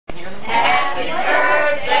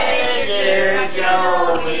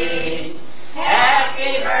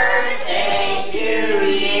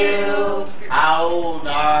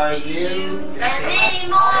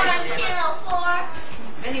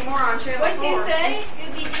on Channel 4. What'd you say?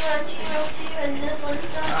 Scooby-Doo on Channel 2 and this one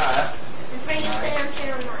stuff. And Frankenstein on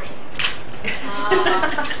Channel 9.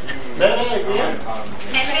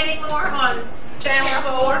 And anymore on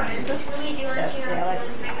Channel 4. And Scooby-Doo on Channel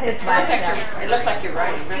 2. It's It fine. looked like you're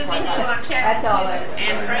right. Scooby-Doo on That's all I was.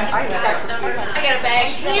 And Frankenstein on number 9. I got a bag.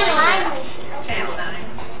 Channel 9.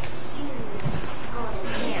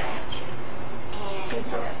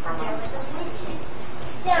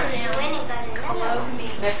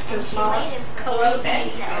 Next to the smallest. Hello,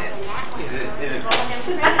 that's good.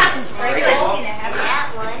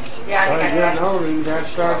 Yeah, I Well, think you I got older, you got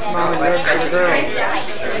to start smelling good for the girls.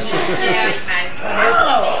 Yeah, nice.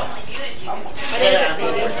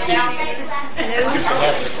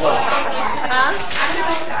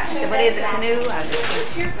 What is it, canoe?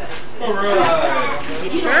 You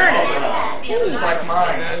burn it. Just like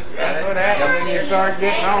mine. That's what happens when you start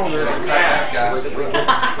getting older.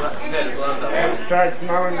 Start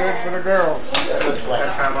smelling good for the girls.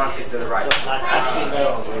 That's how I see to the right.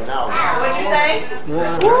 What'd you say?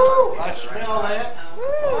 Woo! I smell that.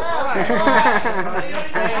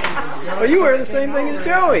 Well, you wear the same thing as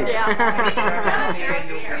Joey.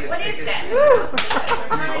 What is that?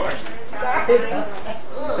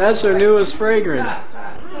 That's her newest fragrance.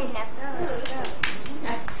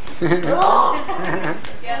 Yeah,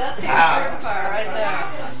 that's the purifier right there.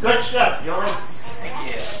 Good stuff, Joey.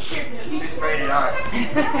 Thank you. Who sprayed it on?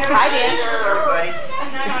 I did. Everybody?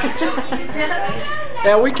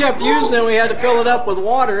 Yeah, we kept using it. We had to fill it up with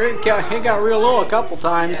water. It got real low a couple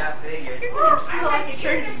times. Yeah, I figured. You're going to smell like a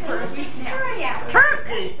turkey for a week now.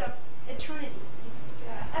 Turkey.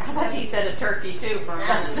 I thought you said a turkey too for a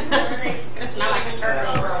minute. Gonna smell like a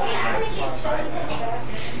turkey for a week.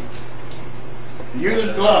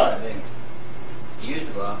 Use blood. Use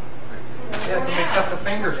the glove. Yeah, somebody cut the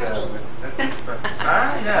fingers out of it. This is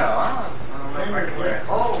I know. I don't know if I can wear it.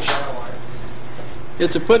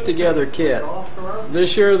 It's a put-together kit.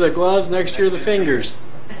 This year the gloves, next year the fingers.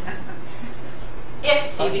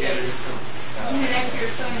 If you Yeah, begin. Next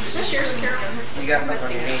year's summer. Is this yours, Carol? you got something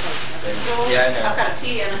on your knee. Yeah, I know. I've got a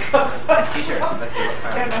tea and a cup. T-shirt. Let's see what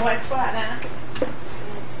Don't kind. know what's what, huh?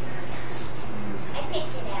 I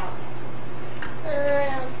picked it out.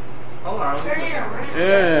 Hold on. Turn it around.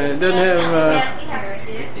 Yeah, it doesn't have. Yeah, we have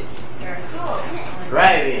to. Cool.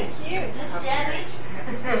 Driving. Cute. Just Debbie.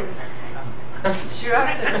 She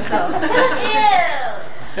wrapped it herself.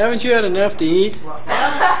 Ew. Haven't you had enough to eat?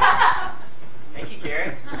 Thank you,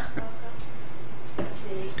 Carrie.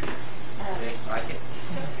 See, like it.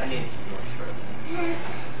 I need some more shorts.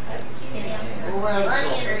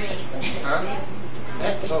 Huh?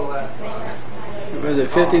 That's so Was it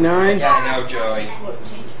 59? Yeah, I know, Joey.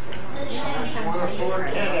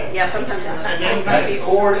 Yeah, sometimes I'm That's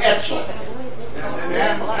Ford Etzel.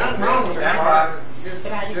 Nothing wrong with Santa Claus.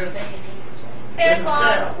 Santa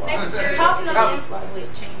Claus. Next year. Toss it on you.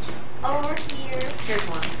 Over here. Here's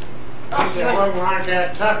one. You wouldn't like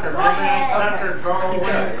that Tucker. Tucker go in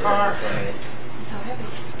the car. So heavy.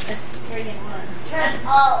 It's 3 in 1. Turn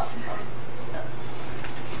off.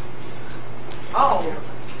 Oh.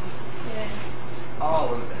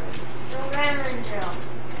 All of them. So Gremlin drill.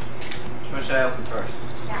 Which should I open first?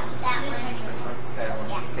 That one. That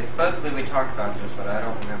one. Because supposedly we talked about this, but I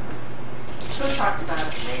don't remember. Who talked about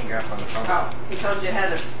it? Me and Grandpa on the phone. Oh, he told you it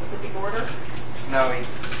had a specific order? No,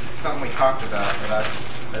 something we talked about, but I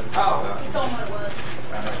said something about. He told him what it was.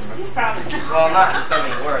 I don't remember. He's probably just... Well, not in so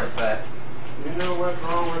many words, but You know what's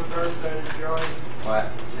wrong with birthdays, Joey? what?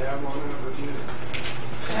 Yeah, one every year.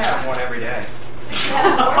 I have one every day.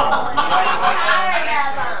 Tired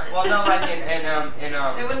Well, no, like in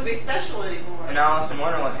It wouldn't be special anymore. in Alice in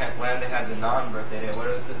Wonderland when they had the non-birthday day. What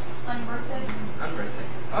is it? On your birthday? Non-birthday.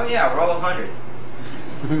 Oh yeah, roll of hundreds.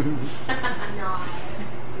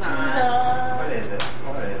 Nah. What is it?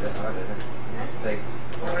 What is it? What is it? Like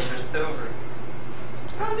orange or silver?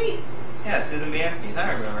 Oh, neat. Yeah, Susan Bianski's.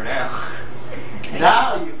 I remember now.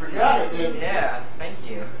 Now you forgot it, didn't you? Yeah, thank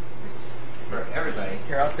you for everybody.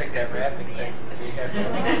 Here, I'll take that wrapping thing.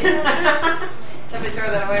 Somebody throw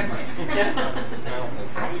that away for me.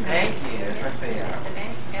 Thank you. Let's see.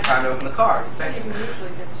 Time to open the card. Second.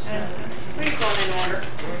 Please go in order.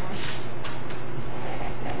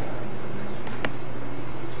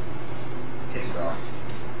 Kitty draw.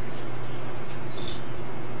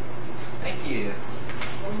 Thank you.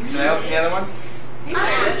 Should I open the other ones?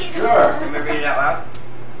 Sure. Let me read it out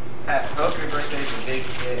loud. Hope your birthday is a big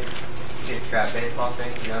trap baseball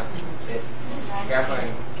thing, you know? Grandpa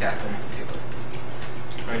and Catherine.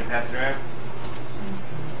 Want me to pass it around?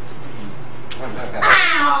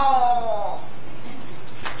 Ow!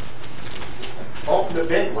 Open the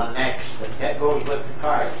big one next. That goes with the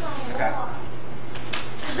card. Okay.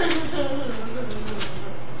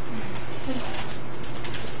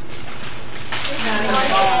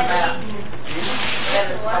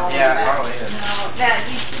 Yeah, probably is. That,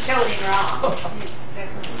 you totally wrong.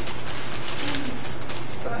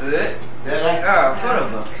 What is it? Did I? Oh, photo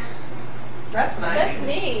book. That's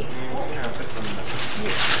neat. Yeah, put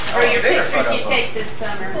some. Or your bigger pictures photo you book. take this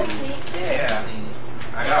summer. That's neat too. Yeah.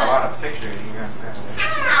 I got a lot of pictures. You got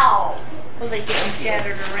Ow! Well, they get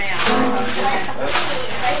scattered around.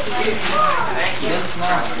 Thank you.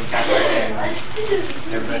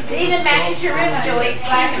 It even matches your room, Joey.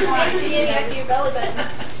 Black and I see any, I white. see your belly button.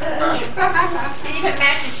 It even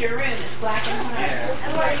matches your room. It's black and white. Yeah.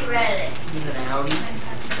 I've already read it.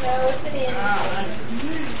 No, it's an Annie.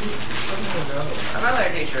 My mother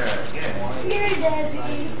teacher. Yeah. Here, Desi.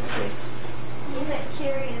 He's at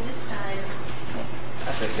Curie this time.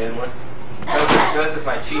 That's a good one. Goes with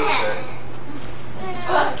my cheat shirt.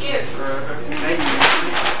 Oh, that's cute. Thank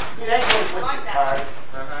you. That goes with the card.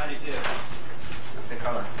 How do you do? What's the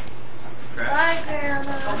color? Crap. Bye,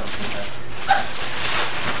 Grandma.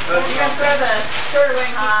 You're gonna throw the shirt away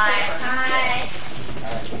and Hi.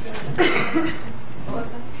 keep it.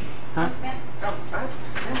 Huh?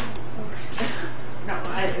 No,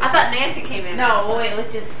 I thought Nancy came in. No, it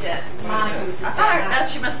was just Monica was just I thought saying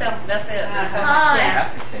that's she must sound. That's it. That's it. Hi. Yeah.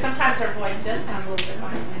 Have to change. Sometimes her voice does sound a little bit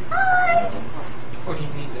like Hi. What do you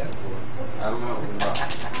need that for? I don't know.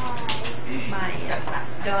 my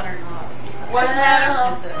daughter-in-law. What's the matter?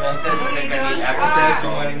 Is a- Doesn't think I need episodes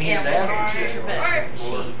and what do you need Yeah, that elementary teacher, for? but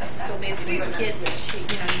she, so basically the kids, that she, you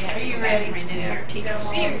know, you have to renew your teacher.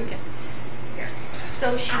 So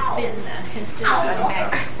she's been, instead of going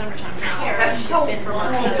back in the summertime to care, she's been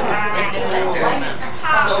working.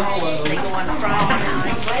 They go on Friday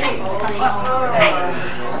night, they go on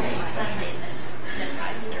Sunday, then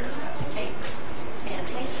write their paper.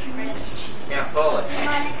 And she's Yeah, pull it.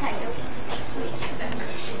 Monica, next week, that's her.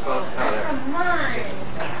 Pull it. that's Oh, a mine.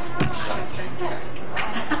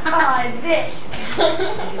 Oh, this.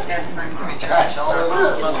 Trash all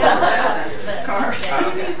over the The car.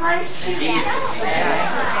 This one should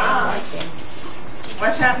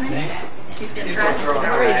What's happening? He's gonna try to.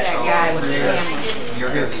 Where is that guy with the camera? You're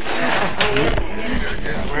gonna be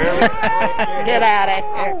Get out of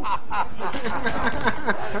here.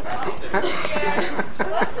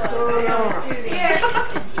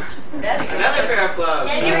 another pair of gloves.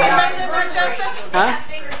 Yeah, you put those in there, Joseph? Huh?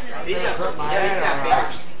 These are Put my yeah, these hand have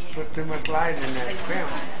on fingers. it. Put too much light in that film.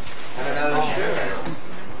 And another shoe.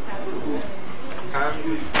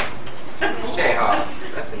 Jayhawks.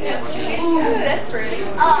 That's a neat one. Ooh, that's pretty.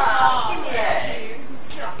 Oh, give me that.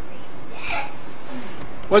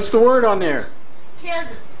 What's the word on there?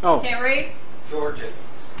 Kansas. Oh, Can't read? Georgia.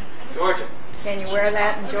 Georgia. Can you wear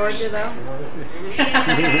that in Georgia though? You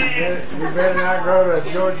better not go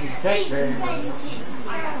to Georgia Tech then.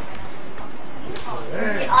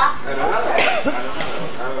 Hey. Awesome. And another. I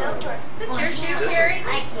don't know. Is it your shoe, Carrie? I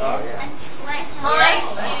Oh, yeah. Mine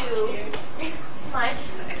too. Mine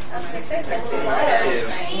Oh,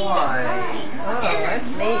 that's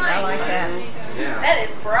neat. I like that. Yeah. That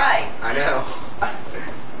is bright. I know.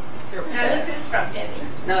 Now, this is from Debbie.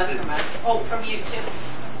 No, this is mine. Oh, from you too.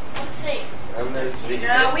 Let's see.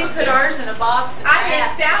 No, we put ours in a box. And I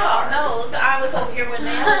wrapped missed out on it. those. I was over here when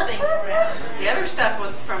the other things were out. The other stuff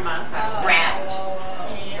was from us. Wrapped.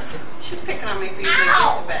 She's picking on me for using a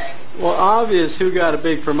gift bag. well, obvious who got a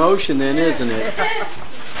big promotion then, isn't it?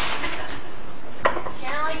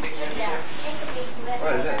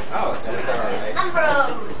 What is it? Oh, it's alright.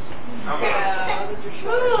 Umbros.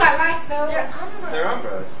 Ooh, I like They're those.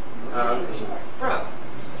 Umbros. They're Umbros. Bro.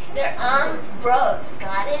 They're Umbros.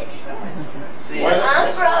 Got it? See, Umbro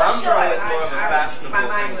Umbro is shorts. more of a fashionable My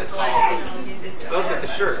mind thing was that's like. goes with the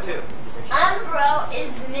shirt too. Umbro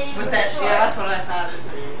is the name With of that, the yeah, that's shorts. what I thought.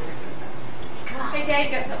 Hey, Dad,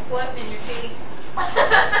 got some floating in your teeth.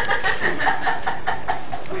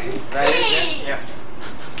 Right? Hey! Yeah.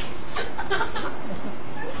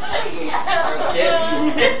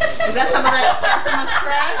 Is that some of that from us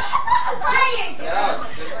trash? Why are you Yeah,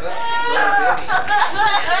 it's just a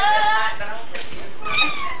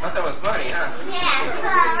I thought that was funny, huh? Yeah,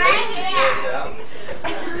 come right here.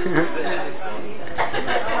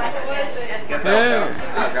 Guess Yeah.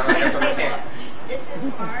 I'll go and get from the can. This is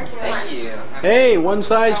hard. Thank you. Hey, one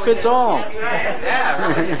size fits all.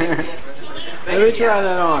 Yeah, really. Let me try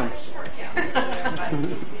that on.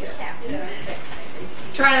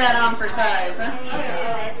 Try that on for size, huh?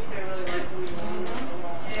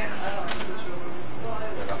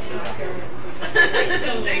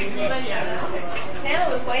 Hannah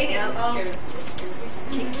was waiting.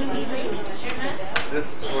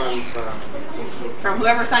 This one's From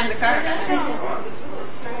whoever signed the card.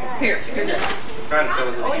 Here it is. trying to tell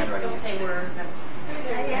us the handwriting.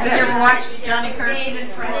 Have you ever watched Johnny Curtis?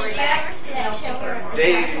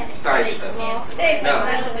 Dave signed stuff. Dave No.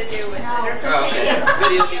 has nothing to do with it. Oh, okay.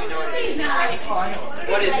 Video game, know what it is.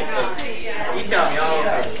 What is it? You tell me.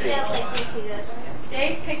 I'll see.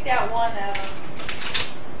 Dave picked out one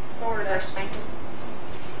sort of.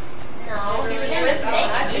 No, he was He was with with me.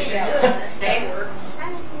 I picked out one. Dave?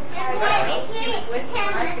 He was with me.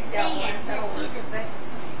 I picked out one. That'll work.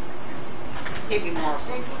 Give you more.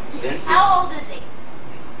 Vincent? How old is he?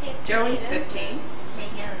 Joey's 15.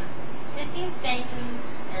 15 spankings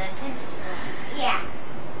and a pinch to him. Yeah.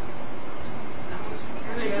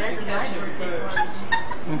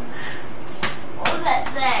 What does that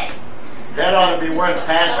say? That ought to be worth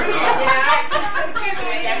passing on.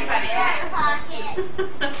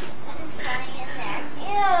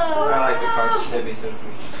 I like the cards Debbie sent me.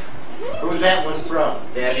 Who's that one from?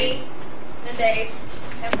 Debbie. Me and Dave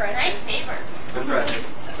and Nice Precious. paper. I'm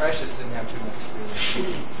Precious. Precious didn't have too much to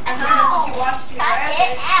do. She watched you Cut wrap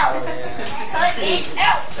it it. out. Oh, yeah. Cut it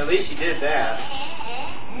out. At least you did that.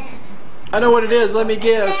 I know what it is. Let me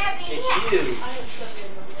guess. It's used.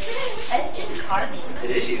 That's just carving. It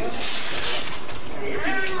is used.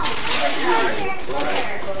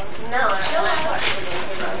 No, show us.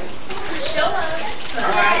 Show us.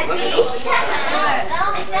 Alright, look at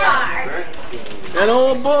No, those. An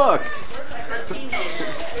old book. I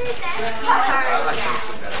like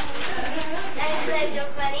those better. That's such a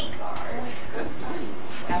funny card.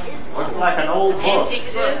 Looks like an old book. Antique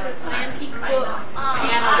it is. It's an antique book.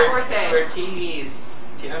 Piano forte. Bertini's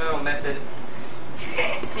piano method.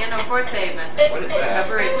 Piano forte method. What is that?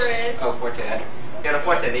 Abridged. Oh, forte. Piano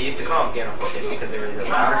forte. They used to call them piano forte because they were either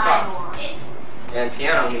loud or soft. And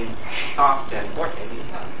piano means soft and forte means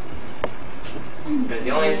loud. It was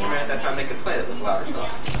the only instrument at that time they could play that was loud or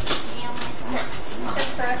soft.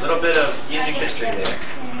 A little bit of music history there.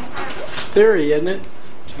 Theory, isn't it?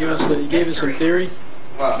 You gave us some theory.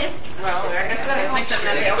 Well, Well, I guess I think that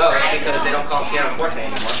there they you go. It's because they don't call piano forte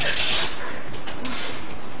anymore.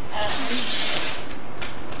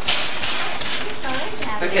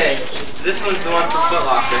 It's okay. This one's the one from Foot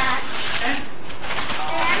Locker.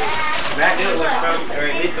 Matt knew it was from, or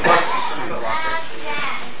at least the one from Foot Locker.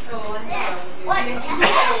 What?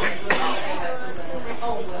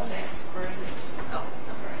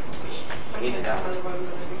 I needed that one.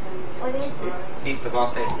 What is this? Feast of All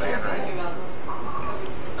Saints by Anne Rice.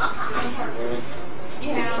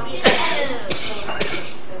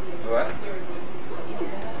 What?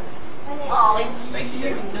 Thank you,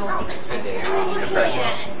 David. Good day.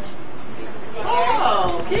 Impression.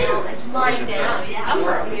 Oh, cute. Slide down, yeah.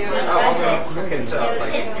 Oh, okay. It's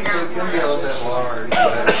gonna be a little bit large.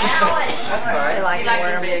 That's They fine. like to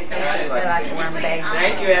worm big. They like to worm big.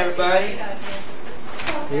 Thank you, everybody.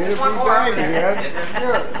 It'll be One more. big, yes.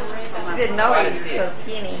 She didn't know he was so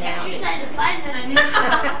skinny now. You said to find them.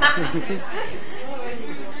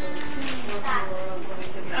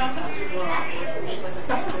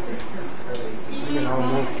 You can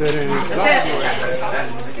almost fit in his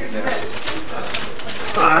That's it.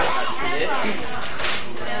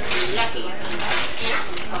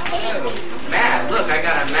 Oh, Matt, look, I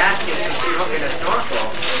got a mask and some in a snorkel.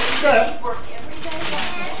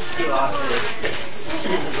 He lost his.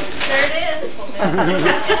 There it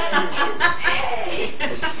is.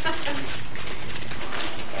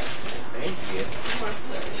 Thank you.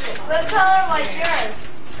 What color was yours?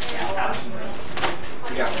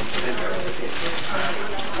 You got one sitting there.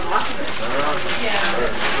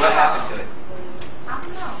 What happened to it?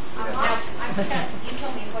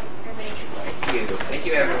 Thank you. Thank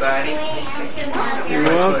you, everybody. You're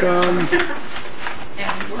welcome.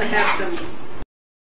 We'll have some